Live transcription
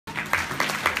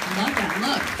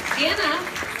Look,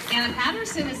 Anna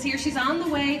Patterson is here. She's on the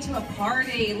way to a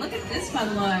party. Look at this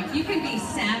fun look. You can be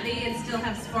savvy and still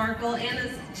have sparkle.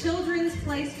 Anna's Children's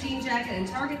Place jean jacket and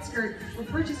Target skirt were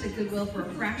purchased at Goodwill for a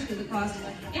fraction of the cost.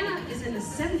 Anna is in the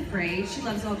 7th grade. She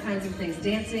loves all kinds of things,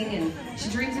 dancing, and she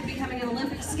dreams of becoming an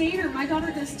Olympic skater. My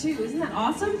daughter does too. Isn't that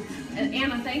awesome? And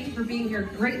Anna, thank you for being here.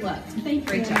 Great luck. Thank you.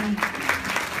 Great job.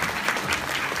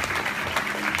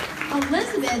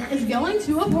 Elizabeth is going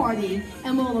to a party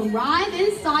and will arrive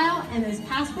in style in this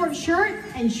passport shirt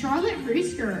and Charlotte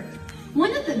Russe skirt.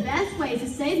 One of the best ways to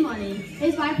save money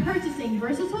is by purchasing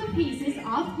versatile pieces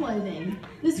of clothing.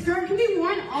 The skirt can be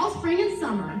worn all spring and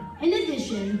summer. In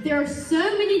addition, there are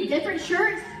so many different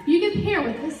shirts you can pair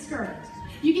with this skirt.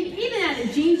 You can even add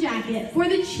a jean jacket for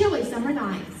the chilly summer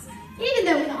nights. Even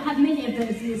though we don't have many of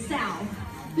those in the South,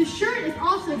 the shirt is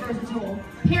also versatile.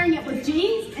 Pairing it with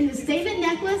jeans and the statement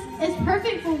necklace is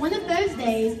perfect for one of those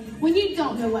days when you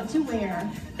don't know what to wear.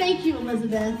 Thank you,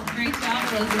 Elizabeth. Great job,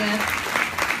 Elizabeth.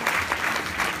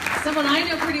 Someone I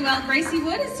know pretty well, Gracie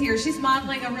Wood, is here. She's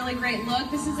modeling a really great look.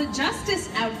 This is a Justice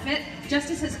outfit.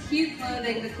 Justice has cute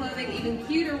clothing. The clothing even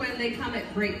cuter when they come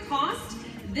at great cost.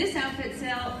 This outfit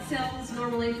sells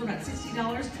normally for about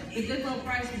 $60. The Goodwill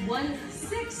price,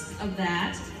 1/6 of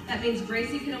that. That means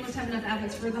Gracie can almost have enough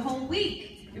outfits for the whole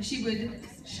week if she would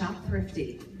shop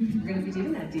thrifty. We're going to be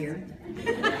doing that, dear.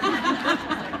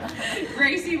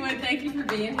 Gracie Wood, thank you for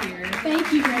being here.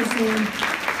 Thank you, Gracie.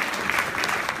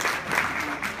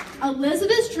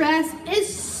 Elizabeth's dress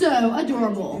is so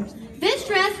adorable. This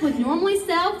dress would normally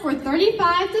sell for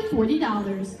 $35 to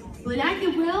 $40, but at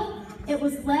Goodwill, it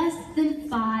was less than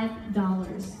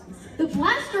 $5. The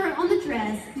black skirt on the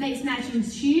dress makes matching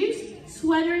shoes,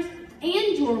 sweaters,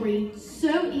 and jewelry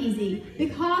so easy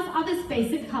because of its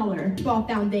basic color. Ball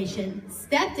Foundation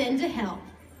stepped in to help.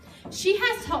 She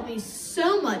has taught me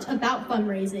so much about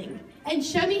fundraising and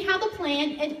showed me how to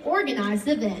plan an organized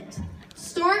event,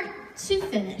 start to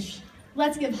finish.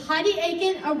 Let's give Heidi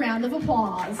Aiken a round of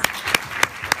applause.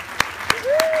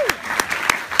 Woo!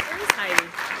 There's Heidi.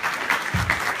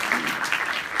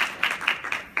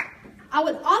 I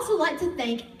would also like to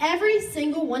thank every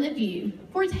single one of you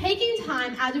for taking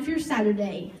time out of your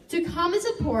Saturday to come and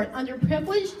support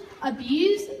underprivileged,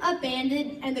 abused,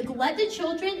 abandoned, and neglected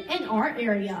children in our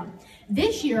area.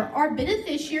 This year, our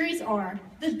beneficiaries are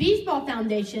the Beachball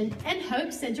Foundation and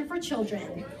Hope Center for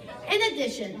Children. In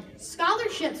addition,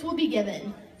 scholarships will be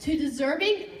given to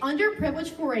deserving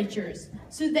underprivileged 4-H'ers,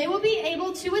 so they will be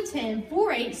able to attend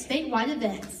 4-H statewide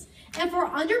events, and for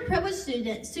underprivileged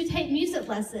students to take music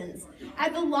lessons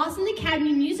at the Lawson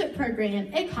Academy Music Program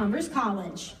at Converse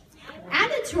College.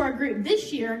 Added to our group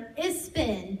this year is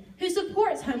SPIN, who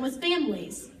supports homeless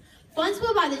families. Funds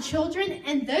will buy the children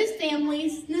and those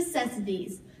families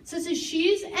necessities, such as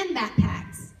shoes and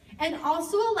backpacks, and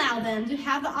also allow them to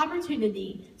have the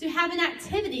opportunity to have an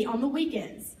activity on the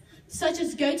weekends, such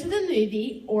as go to the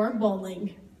movie or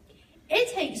bowling. It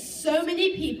takes so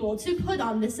many people to put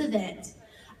on this event.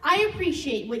 I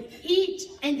appreciate what each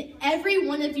and every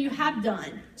one of you have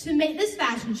done to make this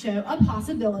fashion show a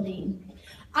possibility.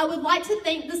 I would like to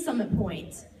thank the Summit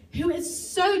Point, who is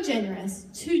so generous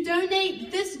to donate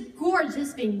this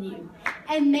gorgeous venue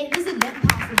and make this event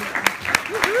possible.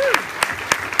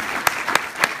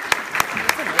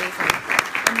 That's amazing.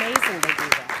 Amazing they do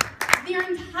that. Their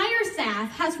entire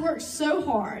staff has worked so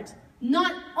hard,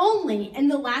 not only in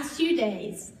the last few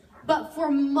days, but for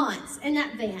months in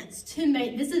advance to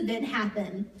make this event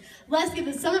happen. Let's give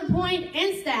the Summit Point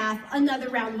and staff another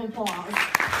round of applause.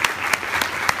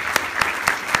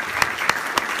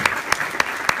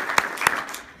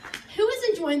 Who is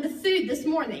enjoying the food this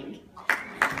morning?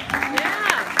 Yeah.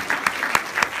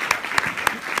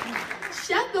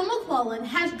 Chef Bill McClellan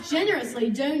has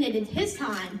generously donated his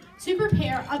time to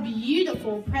prepare a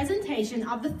beautiful presentation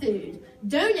of the food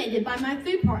donated by my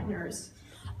food partners.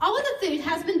 All of the food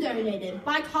has been donated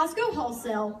by Costco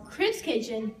Wholesale, Crib's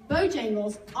Kitchen,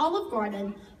 Bojangles, Olive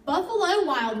Garden, Buffalo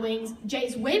Wild Wings,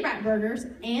 Jake's Wayback Burgers,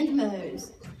 and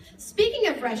Moe's. Speaking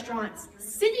of restaurants,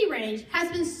 City Range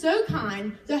has been so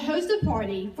kind to host a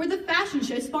party for the fashion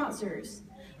show sponsors.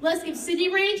 Let's give City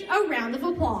Range a round of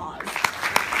applause.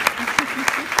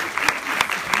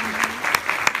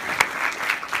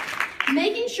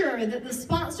 Making sure that the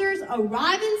sponsors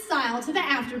arrive in style to the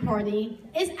after party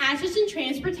is Atchison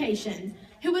Transportation,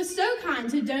 who was so kind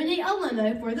to donate a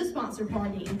limo for the sponsor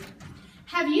party.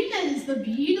 Have you noticed the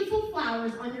beautiful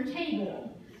flowers on your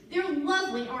table? They're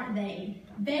lovely, aren't they?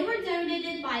 They were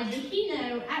donated by Vicki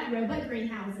No at Roebuck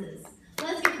Greenhouses.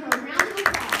 Let's give her a round of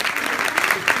applause.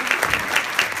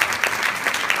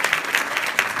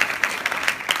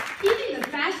 Keeping the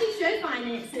fashion show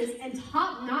finances in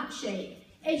top-notch shape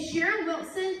is Sharon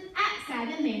Wilson at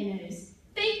Sad & Manos.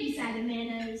 Thank you, Sad &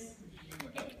 Manos.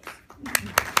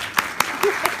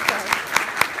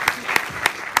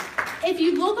 If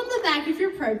you look on the back of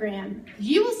your program,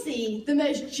 you will see the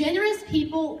most generous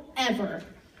people ever,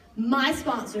 my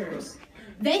sponsors.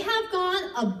 They have gone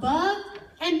above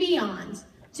and beyond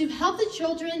to help the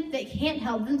children that can't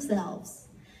help themselves.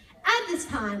 At this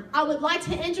time, I would like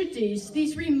to introduce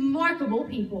these remarkable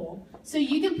people so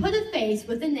you can put a face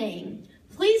with a name.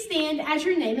 Please stand as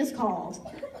your name is called.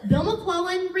 Bill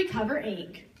McClellan, Recover,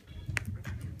 Inc.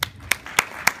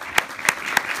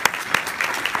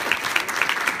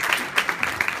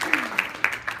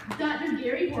 Dr.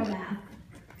 Gary Horvath.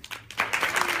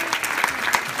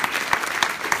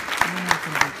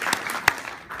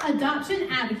 Adoption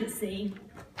Advocacy.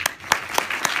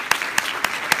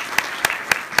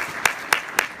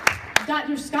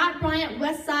 Dr. Scott Bryant,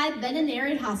 Westside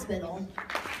Veterinary Hospital.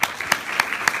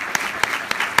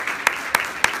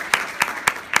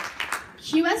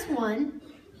 QS1.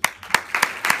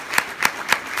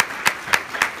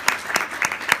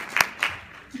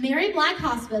 Mary Black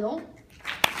Hospital.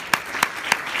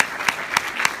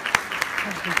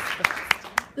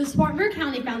 The Spartanburg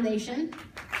County Foundation.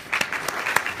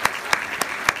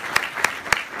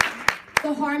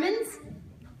 The Harmons.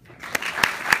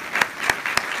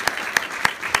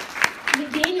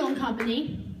 McDaniel and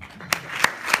Company.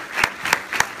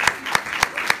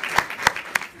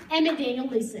 And McDaniel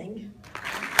Leasing.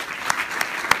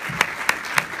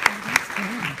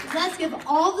 Let's give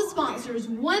all the sponsors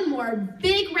one more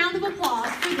big round of applause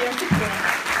for their support.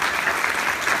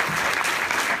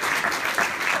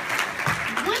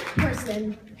 One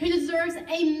person who deserves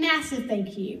a massive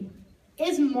thank you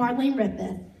is Marlene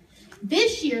Rippeth.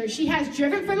 This year, she has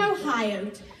driven from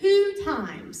Ohio 2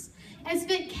 times and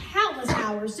spent countless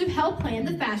hours to help plan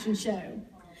the fashion show.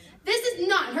 This is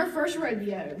not her first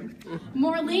rodeo.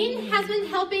 Marlene has been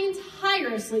helping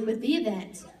tirelessly with the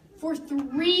event for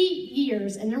 3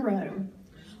 years in a row.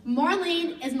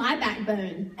 Marlene is my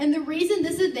backbone and the reason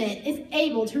this event is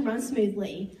able to run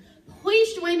smoothly.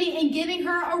 Please join me in giving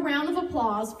her a round of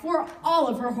applause for all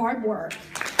of her hard work.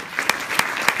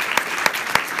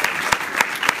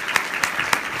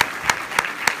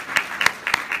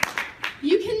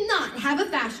 You cannot have a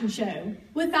fashion show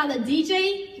without a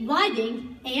DJ,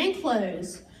 lighting, and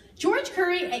clothes. George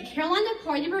Curry at Carolina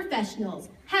Party Professionals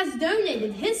has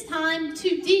donated his time to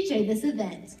DJ this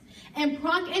event, and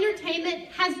Pronk Entertainment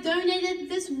has donated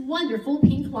this wonderful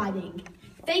pink lighting.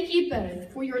 Thank you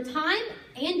both for your time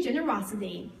and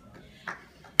generosity.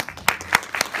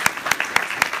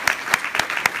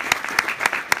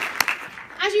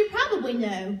 As you probably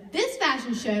know, this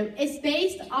fashion show is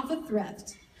based off of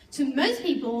thrift. To most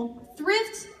people,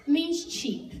 thrift means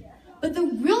cheap, but the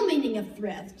real meaning of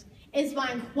thrift is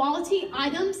buying quality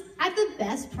items at the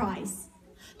best price.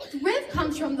 Thrift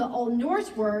comes from the Old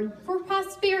Norse word for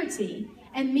prosperity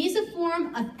and means a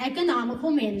form of economical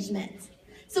management.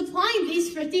 Supplying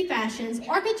these thrifty fashions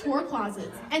are Couture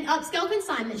Closets, an upscale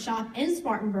consignment shop in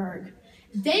Spartanburg.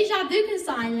 Deja Vu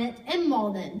Consignment in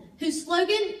Malden, whose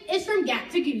slogan is from Gap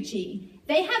to Gucci.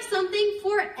 They have something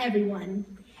for everyone.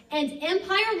 And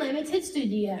Empire Limited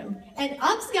Studio, an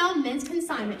upscale men's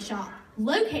consignment shop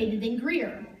located in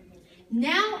Greer.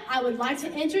 Now I would like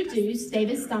to introduce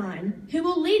David Stein, who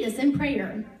will lead us in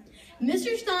prayer.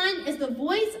 Mr. Stein is the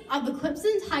voice of the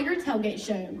Clemson Tiger Tailgate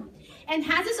Show and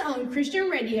has his own Christian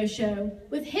radio show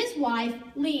with his wife,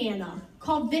 Leanna,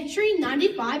 called Victory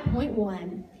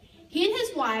 95.1. He and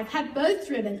his wife have both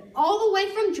driven all the way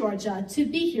from Georgia to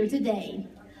be here today.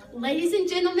 Ladies and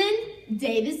gentlemen,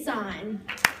 David Stein.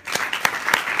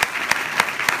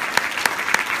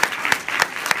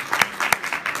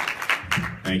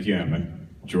 Thank you, Emma.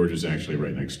 Georgia's actually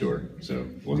right next door, so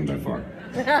it wasn't that far.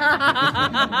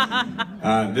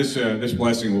 This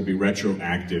blessing will be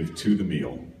retroactive to the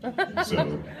meal.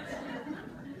 So,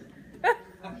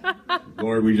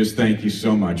 Lord, we just thank you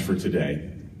so much for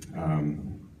today.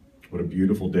 What a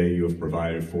beautiful day you have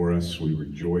provided for us. We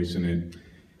rejoice in it,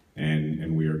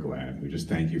 and we are glad. We just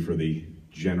thank you for the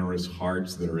generous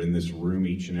hearts that are in this room,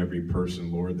 each and every person,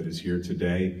 Lord, that is here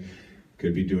today.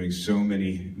 Could be doing so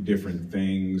many different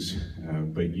things,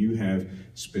 but you have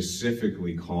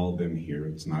specifically called them here.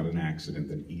 It's not an accident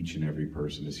that each and every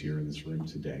person is here in this room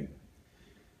today.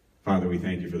 Father, we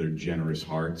thank you for their generous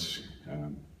hearts.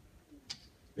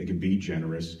 They can be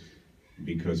generous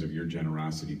because of your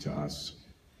generosity to us.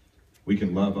 We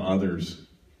can love others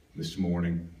this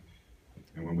morning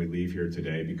and when we leave here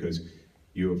today because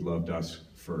you have loved us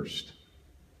first.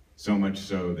 So much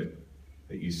so that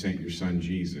you sent your son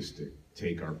Jesus to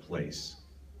take our place.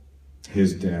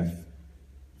 his death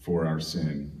for our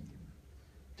sin,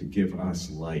 to give us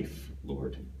life,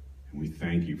 Lord. And we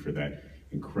thank you for that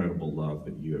incredible love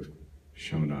that you have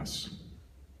shown us.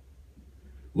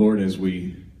 Lord, as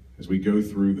we go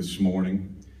through this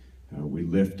morning, we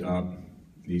lift up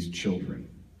these children.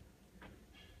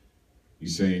 You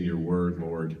say in your word,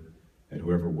 Lord, that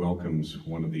whoever welcomes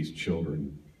one of these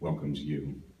children welcomes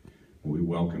you. And we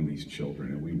welcome these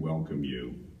children, and we welcome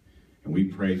you. And we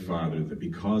pray, Father, that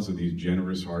because of these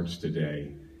generous hearts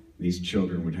today, these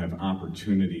children would have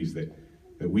opportunities that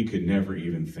we could never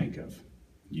even think of.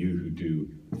 You who do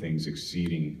things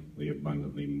exceedingly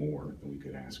abundantly more than we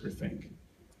could ask or think.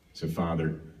 So,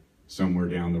 Father, somewhere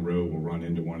down the road, we'll run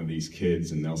into one of these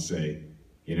kids and they'll say,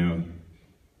 you know,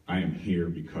 I am here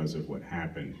because of what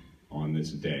happened on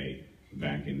this day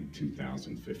back in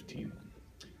 2015.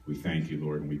 We thank you,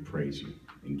 Lord, and we praise you.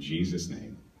 In Jesus'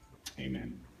 name,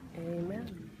 amen.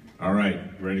 Amen. All right,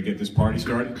 ready to get this party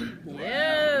started?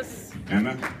 Yes.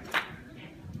 Emma?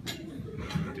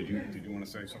 Did you want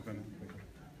to say something?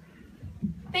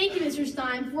 Thank you, Mr.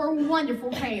 Stein, for a wonderful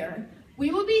prayer.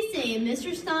 We will be seeing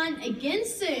Mr. Stein again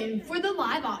soon for the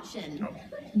live auction.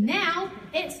 Now,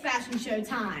 it's fashion show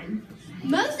time.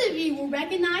 Most of you will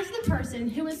recognize the person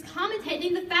who is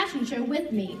commentating the fashion show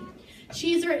with me.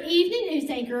 She is our evening news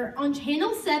anchor on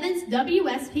Channel 7's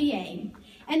WSPA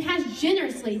and has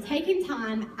generously taken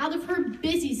time out of her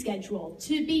busy schedule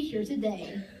to be here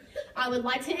today. I would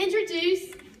like to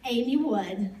introduce Amy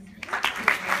Wood.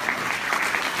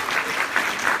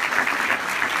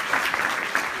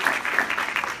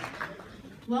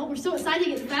 Well, we're so excited to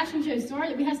get the fashion show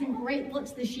started. We have some great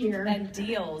looks this year. And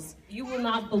deals. You will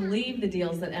not believe the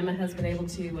deals that Emma has been able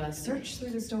to search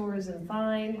through the stores and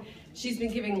find. She's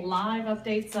been giving live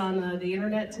updates on the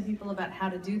internet to people about how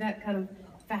to do that kind of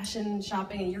fashion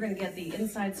shopping, and you're going to get the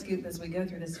inside scoop as we go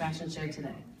through this fashion show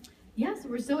today. Yes,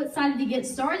 we're so excited to get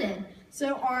started.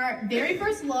 So our very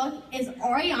first look is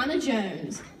Ariana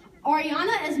Jones.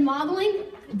 Ariana is modeling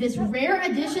this rare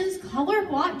editions color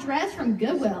block dress from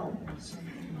Goodwill.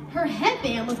 Her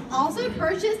headband was also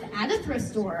purchased at a thrift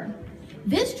store.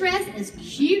 This dress is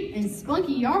cute and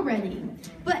spunky already,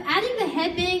 but adding the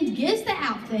headband gives the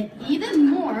outfit even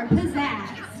more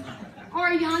pizzazz.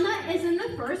 Ariana is in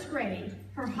the 1st grade.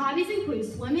 Her hobbies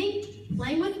include swimming,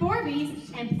 playing with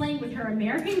Barbies, and playing with her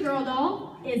American Girl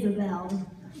doll, Isabel.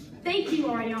 Thank you,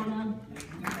 Ariana.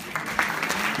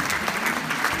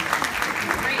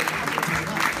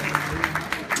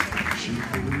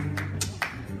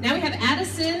 Now we have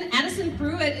Addison. Addison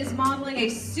Pruitt is modeling a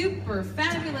super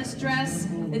fabulous dress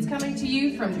that's coming to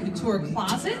you from Couture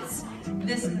Closets.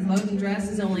 This modern dress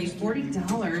is only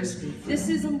 $40. This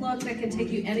is a look that can take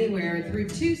you anywhere through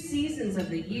 2 seasons of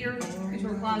the year.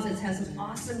 Couture Closets has some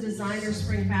awesome designer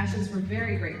spring fashions for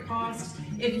very great cost.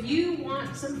 If you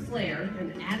want some flair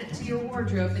and add it to your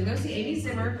wardrobe, then go see Amy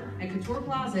Zimmer at Couture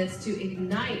Closets to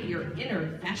ignite your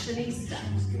inner fashionista.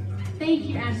 Thank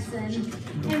you, Addison.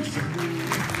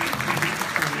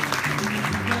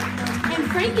 And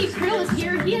Frankie Krill is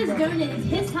here. He has donated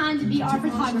his time to be our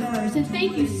photographer, so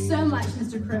thank you so much,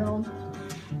 Mr. Krill.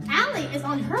 Allie is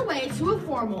on her way to a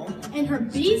formal in her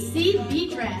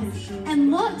BCB dress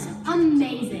and looks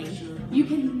amazing. You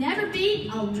can never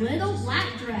beat a little black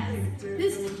dress.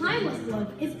 This timeless look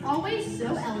is always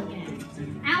so elegant.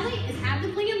 Allie is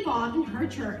actively involved in her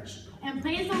church and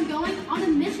plans on going on a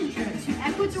mission trip to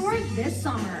Ecuador this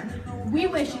summer. We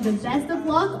wish you the best of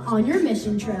luck on your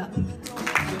mission trip.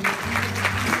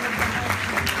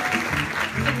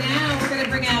 And now we're going to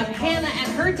bring out Hannah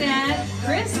and her dad.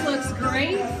 Chris looks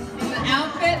great in the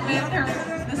outfit with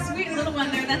the sweet little one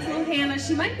there. That's little Hannah.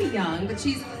 She might be young, but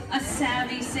she's a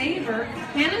savvy saver.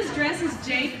 Hannah's dress is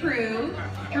J. Crew.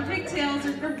 Her pigtails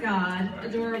are for God.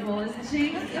 Adorable, isn't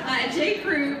she? J.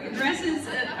 Crew dresses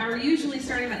are usually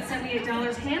starting about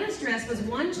 $78. Hannah's dress was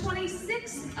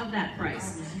 $126 of that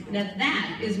price. Now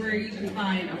that is where you can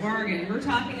find a bargain. We're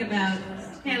talking about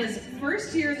Hannah's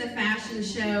first year at the fashion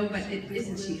show, but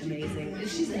isn't she amazing?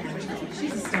 She's natural.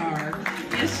 She's a star.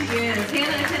 Yes, she is.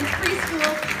 Hannah attends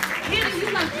preschool. Hannah, you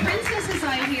love princesses,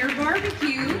 I hear,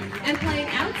 barbecue, and playing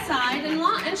outside, and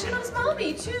she loves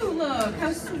mommy, too. Look,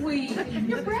 how sweet.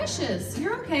 You're precious.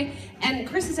 You're okay. And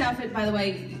Chris's outfit, by the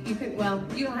way, you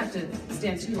don't have to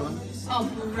stand too long. Oh,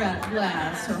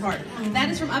 bless her heart. That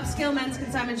is from Upscale Men's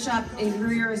Consignment Shop in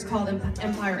Greer. It's called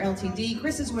Empire LTD.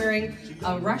 Chris is wearing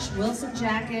a Rush Wilson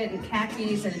jacket and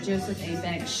khakis and a Joseph A.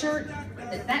 Banks shirt.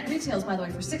 That retails, by the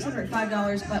way, for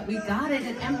 $605, but we got it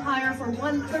at Empire for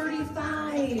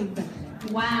 $135.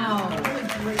 Wow.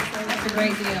 That's a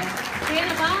great deal.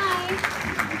 Hannah, bye.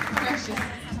 Precious.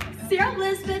 Sarah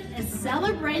Elizabeth is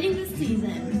celebrating the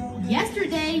season.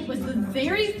 Yesterday was the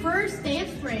very first day of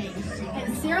spring,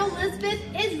 and Sarah Elizabeth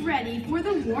is ready for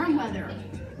the warm weather.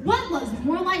 What loves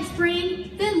more like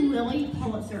spring than Lily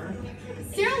Pulitzer?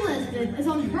 Sarah Elizabeth is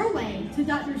on her way to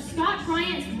Dr. Scott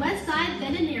Bryant's Westside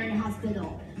Veterinary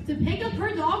Hospital to pick up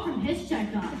her dog from his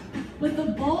checkup. With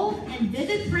the bold and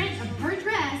vivid print of her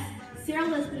dress, Sarah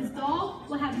Elizabeth's dog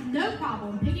will have no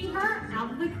problem picking her out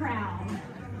of the crowd.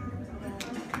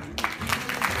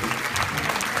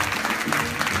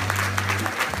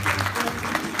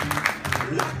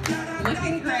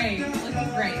 Looking great, looking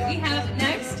great. We have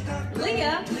next,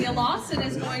 Leah Lawson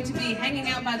is going to be hanging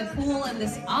out by the pool in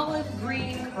this olive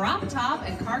green crop top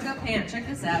and cargo pant. Check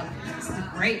this out. This is a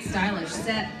great stylish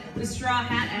set. The straw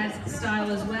hat adds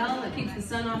style as well. It keeps the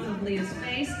sun off of Leah's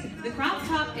face. The crop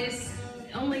top is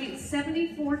only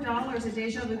 $74 a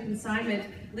Deja Vu consignment.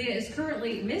 Leah is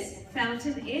currently Miss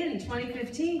Fountain in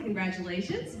 2015.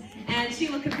 Congratulations. And she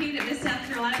will compete at Miss South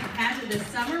Carolina pageant this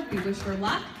summer. We wish her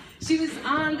luck. She was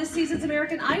on this season's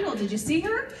American Idol. Did you see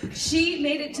her? She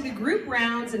made it to the group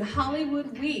rounds in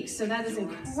Hollywood Week, so that is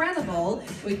incredible.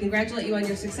 We congratulate you on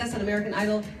your success on American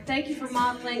Idol. Thank you for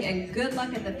modeling, and good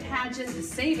luck at the pageant. The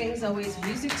savings, always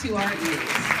music to our ears.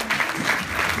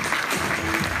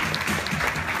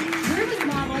 Drew is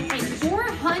modeling a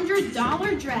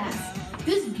 $400 dress.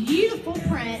 This beautiful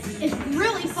print is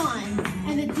really fun,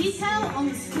 and the detail on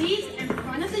the sleeves and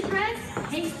front of the dress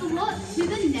takes the look to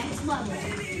the next level.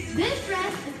 This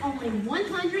dress is only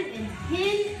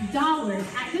 $110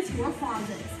 at Couture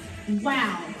Closets.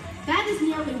 Wow, that is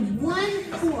nearly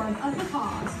 1/4 of the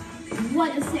cost.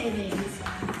 What a savings.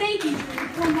 Thank you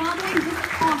for modeling this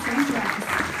awesome dress.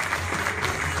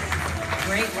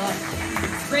 Great look.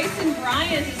 Grayson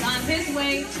Bryant is on his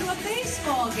way to a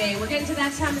baseball game. We're getting to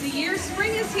that time of the year.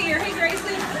 Spring is here. Hey,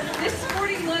 Grayson. This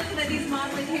sporty look that he's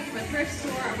modeling came from a thrift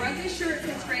store. A rugby shirt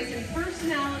fits Grayson's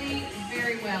personality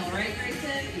very well, right,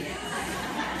 Grayson?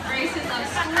 Yeah. Grayson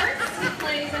loves sports. He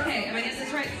plays, okay, am I getting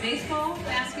this right? Baseball,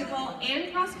 basketball,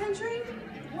 and cross country?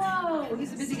 Whoa,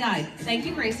 he's a busy guy. Thank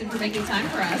you, Grayson, for making time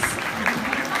for us.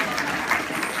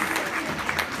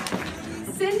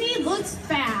 Cindy looks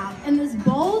fab in this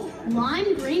bold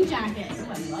lime green jacket.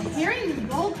 Pairing this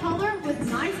bold color with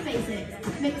nice basics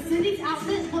makes Cindy's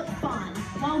outfit look fun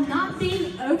while not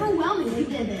being overwhelmingly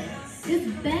vivid. This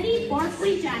Betty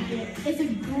Barkley jacket is a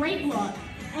great look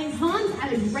and comes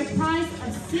at a great price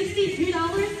of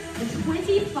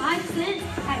 $62.25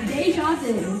 at Deja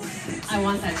Vu. I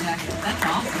want that jacket. That's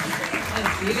awesome.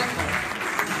 That's beautiful.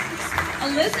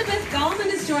 Elizabeth Gallman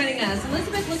is joining us.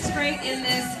 Elizabeth looks great in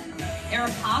this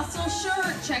Aeropostale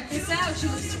shirt. Check this out. She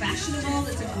looks fashionable.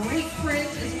 It's a great print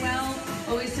as well.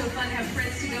 Always so fun to have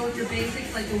prints to go with your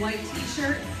basics like the white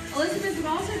t-shirt. Elizabeth would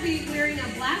also be wearing a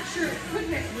black shirt. Could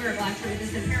wear a black shirt with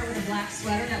this and pair it with a black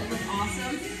sweater. That would look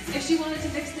awesome if she wanted to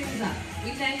mix things up.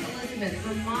 We thank Elizabeth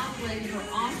for modeling her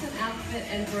awesome outfit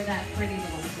and for that pretty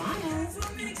little smile.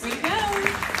 Here you go.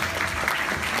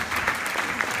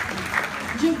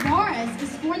 Javaris is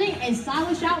sporting a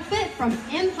stylish outfit from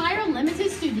Empire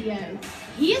Limited Studio.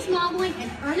 He is modeling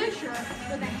an Erno shirt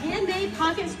with a handmade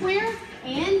pocket square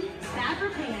and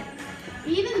staffer pants.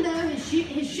 Even though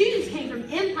his shoes came from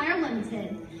Empire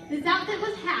Limited, this outfit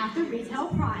was half the retail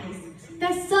price.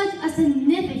 That's such a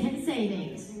significant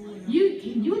savings.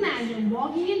 Can you imagine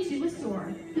walking into a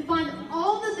store to find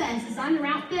all the best designer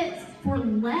outfits for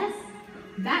less?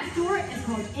 That store is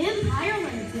called Empire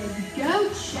Limited. Go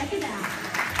check it out.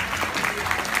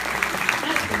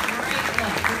 That's a great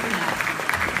look. Look at that.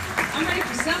 I'm ready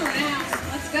for summer now.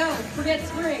 Let's go. Forget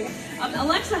spring.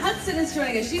 Alexa Hudson is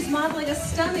joining us. She's modeling a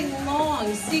stunning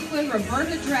long sequin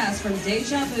Roberta dress from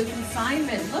Deja Vu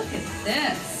consignment. Look at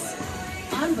this.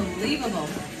 Unbelievable.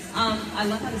 I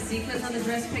love how the sequins on the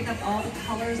dress pick up all the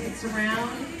colors that surround.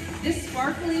 This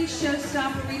sparkly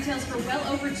showstopper retails for well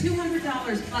over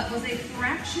 $200, but was a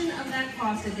fraction of that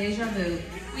cost at Deja Vu.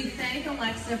 We thank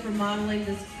Alexa for modeling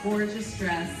this gorgeous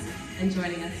dress and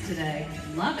joining us today.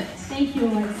 Love it. Thank you,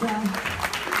 Alexa.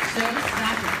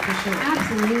 Showstopper for sure.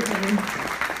 Absolutely.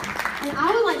 And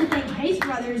I would like to thank Hayes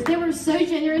Brothers. They were so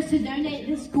generous to donate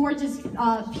this gorgeous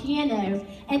piano.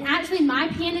 And actually, my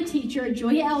piano teacher,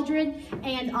 Joya Eldred,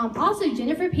 and also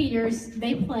Jennifer Peters,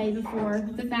 they played before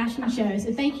the fashion show.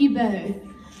 So thank you both.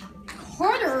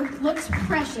 Carter looks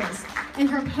precious in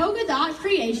her polka dot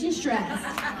creation dress.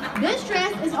 This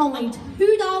dress is only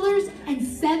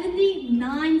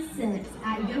 $2.79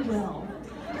 at Goodwill.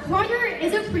 Carter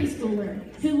is a preschooler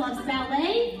who loves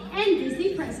ballet and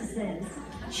Disney princesses.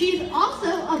 She is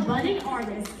also a budding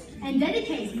artist and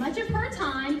dedicates much of her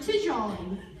time to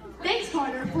drawing. Thanks,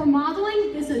 Carter, for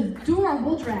modeling this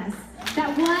adorable dress.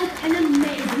 That was an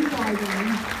amazing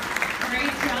bargain.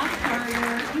 Great job,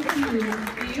 Carter.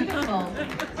 Beautiful. All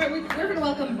right, we're going to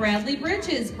welcome Bradley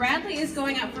Bridges. Bradley is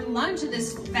going out for lunch in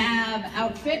this fab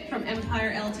outfit from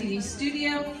Empire LTD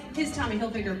Studio. His Tommy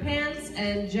Hilfiger pants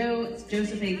and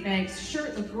Joseph A. Banks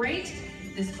shirt look great.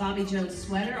 This Bobby Jones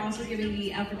sweater also giving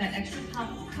the outfit that extra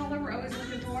pop color we're always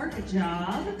looking for. Good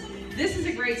job. This is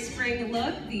a great spring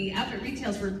look. The outfit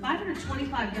retails for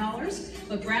 $525,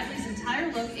 but Bradley's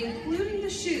entire look, including the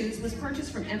shoes, was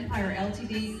purchased from Empire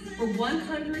LTD for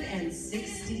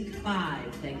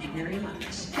 $165. Thank you very much.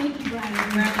 Thank you,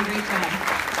 Bradley. Bradley, great job.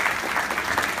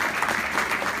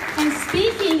 And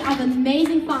speaking of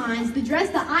amazing finds, the dress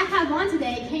that I have on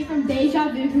today came from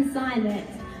Deja Vu Consignment,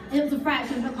 and it was a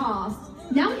fraction of the cost.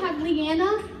 Now we have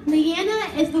Leanna. Leanna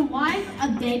is the wife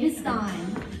of David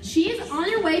Stein. She is on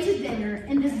her way to dinner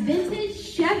in this vintage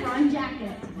chevron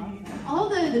jacket.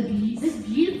 Although this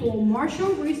beautiful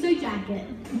Marshall Russo jacket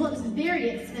looks very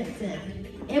expensive,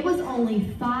 it was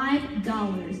only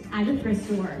 $5 at a thrift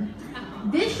store.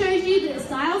 This shows you that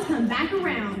styles come back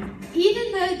around.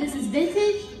 Even though this is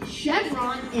vintage,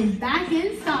 chevron is back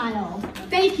in style.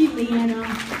 Thank you, Leanna.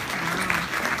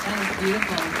 That was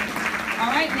beautiful. All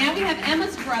right, now we have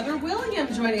Emma's brother, William,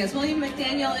 joining us. William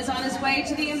McDaniel is on his way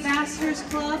to the Ambassadors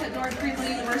Club at North Greenville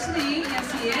University.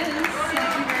 Yes, he is.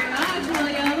 Thank you very much,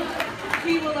 William.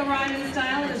 He will arrive in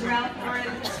style in his Ralph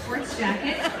Lauren sports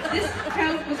jacket. This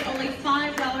coat was only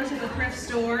 $5 at the thrift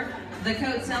store. The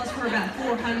coat sells for about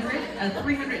 $400, a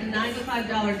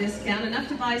 $395 discount, enough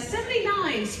to buy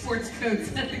 79 sports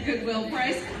coats at the Goodwill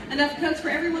price. Enough coats for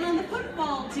everyone on the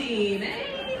football team.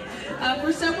 Hey!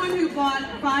 For someone who bought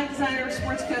 5 designer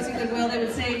sports coats at Goodwill, they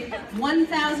would save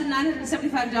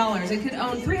 $1,975. They could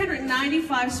own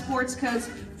 395 sports coats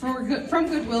from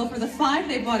Goodwill for the 5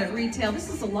 they bought at retail. This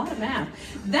is a lot of math.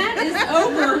 That is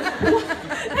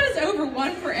over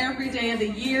one for every day of the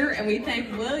year, and we thank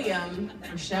William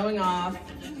for showing off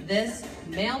this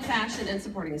male fashion and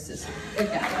supporting his sister. Good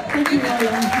guy. Thank you,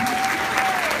 William.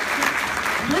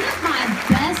 One of my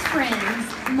best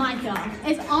friends, Micah,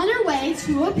 is on her way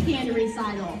to a piano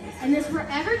recital in this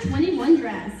Forever 21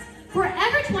 dress.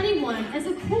 Forever 21 is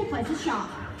a cool place to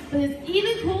shop, but it's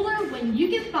even cooler when you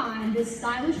can find this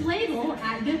stylish label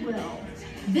at Goodwill.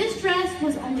 This dress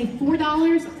was only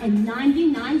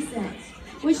 $4.99,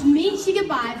 which means she could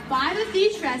buy 5 of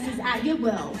these dresses at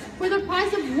Goodwill for the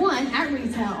price of 1 at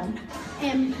retail.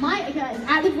 And Micah is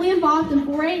actively involved in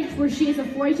 4-H, where she is a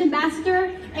 4-H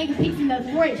ambassador and competes in the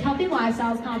 4-H Healthy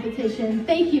Lifestyles competition.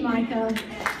 Thank you, Micah.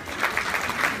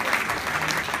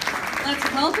 Let's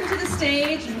welcome to the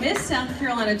stage Miss South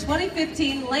Carolina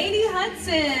 2015, Lainey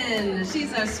Hudson.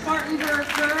 She's a Spartanburg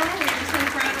girl. We're so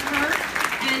proud of her.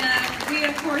 And we,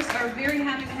 of course, are very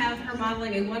happy to have her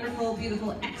modeling a wonderful,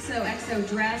 beautiful XOXO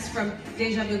dress from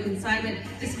Deja Vu Consignment.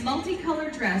 This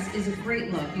multicolored dress is a great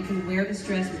look. You can wear this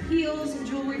dress with heels and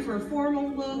jewelry for a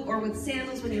formal look, or with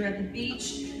sandals when you're at the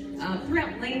beach.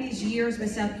 Throughout Lainey's years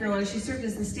with South Carolina, she served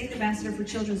as the State Ambassador for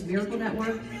Children's Miracle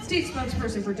Network, State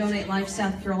Spokesperson for Donate Life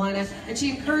South Carolina, and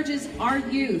she encourages our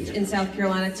youth in South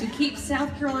Carolina to keep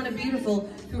South Carolina beautiful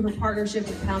through her partnership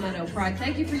with Palmetto Pride.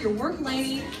 Thank you for your work,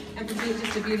 Lainey, and for being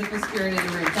just a beautiful spirit in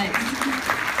the room. Thanks.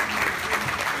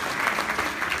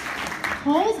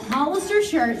 Cole's Hollister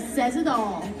shirt says it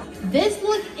all. This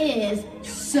look is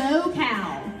so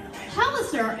Cal.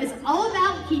 Hollister is all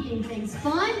about keeping things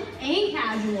fun and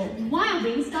casual while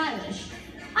being stylish.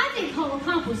 I think Cole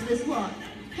accomplished this look.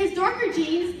 His darker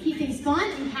jeans keep things fun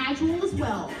and casual as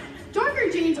well. Darker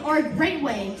jeans are a great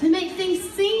way to make things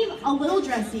seem a little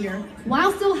dressier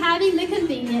while still having the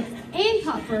convenience and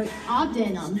comfort of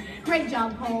denim. Great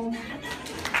job, Cole.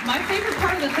 My favorite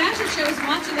part of the fashion show is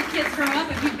watching the kids grow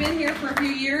up. If you've been here for a few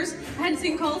years, I hadn't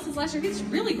seen Cole since last year. He's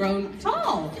really grown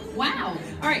tall. Wow.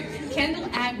 All right, Kendall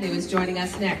Agnew is joining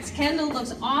us next. Kendall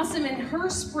looks awesome in her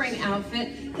spring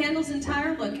outfit. Kendall's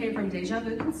entire look came from Deja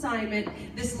Vu Consignment.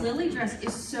 This Lily dress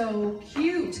is so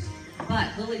cute.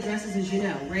 But Lily dresses, as you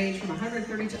know, range from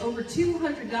 $130 to over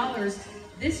 $200.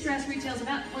 This dress retails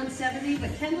about $170,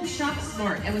 but Kendall shopped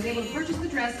smart and was able to purchase the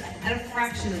dress at a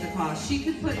fraction of the cost. She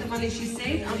could put the money she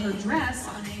saved on her dress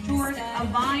toward a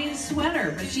Vine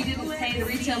sweater, but she didn't pay the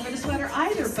retail for the sweater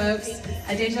either, folks.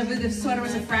 At Deja Vu, the sweater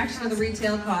was a fraction of the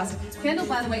retail cost. Kendall,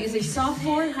 by the way, is a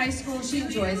sophomore in high school. She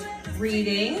enjoys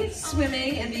reading,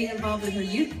 swimming, and being involved in her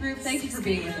youth group. Thank you for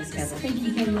being with us, Kendall. Thank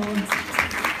you, Kendall.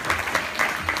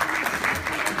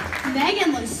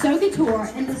 Megan looks so couture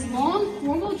in this long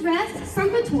formal dress from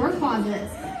Couture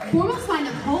Closets. Formals by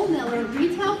Nicole Miller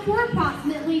retail for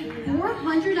approximately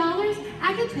 $400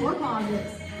 at Couture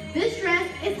Closets. This dress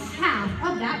is half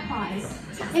of that price.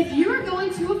 If you are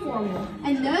going to a formal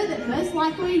and know that most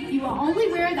likely you will only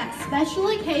wear that special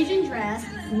occasion dress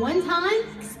one time,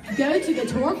 go to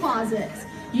Couture Closets.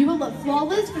 You will look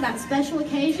flawless for that special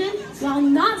occasion while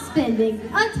not spending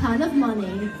a ton of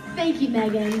money. Thank you,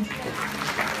 Megan.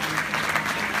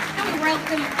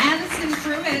 Welcome Addison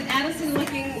Pruitt. Addison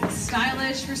looking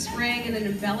stylish for spring in an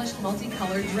embellished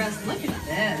multicolored dress. Look at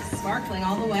this, sparkling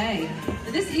all the way.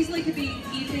 This easily could be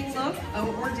evening look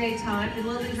or daytime. The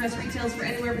Lily dress retails for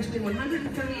anywhere between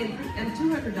 $130 and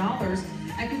 $200.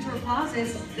 At Couture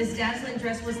Closets, this dazzling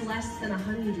dress was less than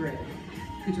 $100.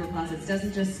 Couture Closets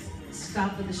doesn't just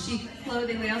stop with the chic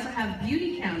clothing. They also have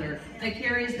Beauty Counter that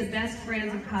carries the best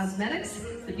brands of cosmetics.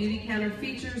 The Beauty Counter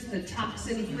features the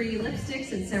toxin-free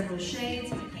lipsticks in several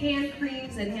shades, hand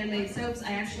creams, and handmade soaps.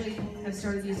 I actually have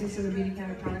started using some of the Beauty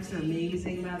Counter products. They're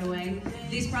amazing, by the way.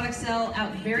 These products sell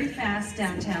out very fast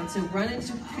downtown, so run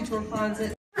into Couture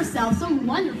Closet. Herself some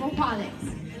wonderful products.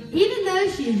 Even though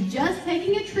she is just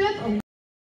taking a trip